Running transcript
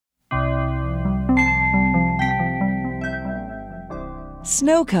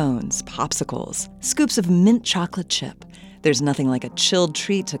Snow cones, popsicles, scoops of mint chocolate chip. There's nothing like a chilled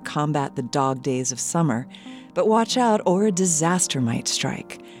treat to combat the dog days of summer. But watch out, or a disaster might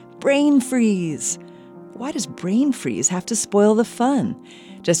strike. Brain freeze! Why does brain freeze have to spoil the fun?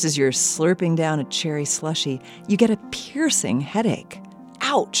 Just as you're slurping down a cherry slushie, you get a piercing headache.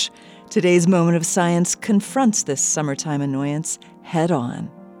 Ouch! Today's moment of science confronts this summertime annoyance head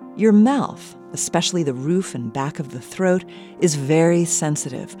on. Your mouth, especially the roof and back of the throat, is very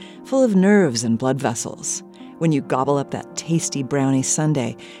sensitive, full of nerves and blood vessels. When you gobble up that tasty brownie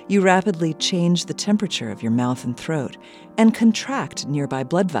sundae, you rapidly change the temperature of your mouth and throat and contract nearby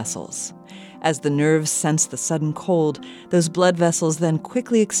blood vessels. As the nerves sense the sudden cold, those blood vessels then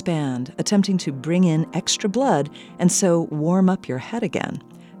quickly expand, attempting to bring in extra blood and so warm up your head again.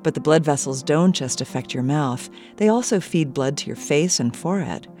 But the blood vessels don't just affect your mouth, they also feed blood to your face and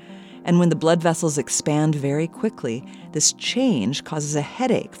forehead. And when the blood vessels expand very quickly, this change causes a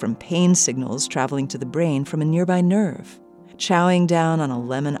headache from pain signals traveling to the brain from a nearby nerve. Chowing down on a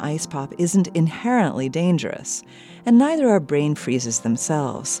lemon ice pop isn't inherently dangerous, and neither are brain freezes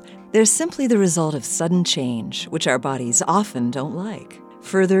themselves. They're simply the result of sudden change, which our bodies often don't like.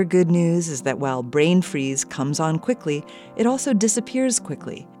 Further good news is that while brain freeze comes on quickly, it also disappears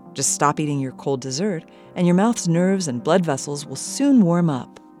quickly. Just stop eating your cold dessert, and your mouth's nerves and blood vessels will soon warm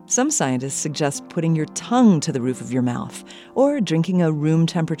up. Some scientists suggest putting your tongue to the roof of your mouth or drinking a room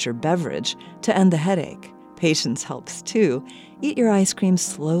temperature beverage to end the headache. Patience helps too. Eat your ice cream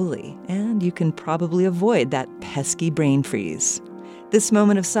slowly, and you can probably avoid that pesky brain freeze. This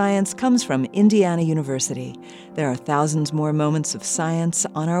moment of science comes from Indiana University. There are thousands more moments of science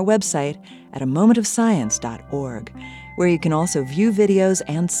on our website at amomentofscience.org, where you can also view videos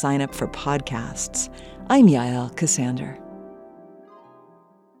and sign up for podcasts. I'm Yael Cassander.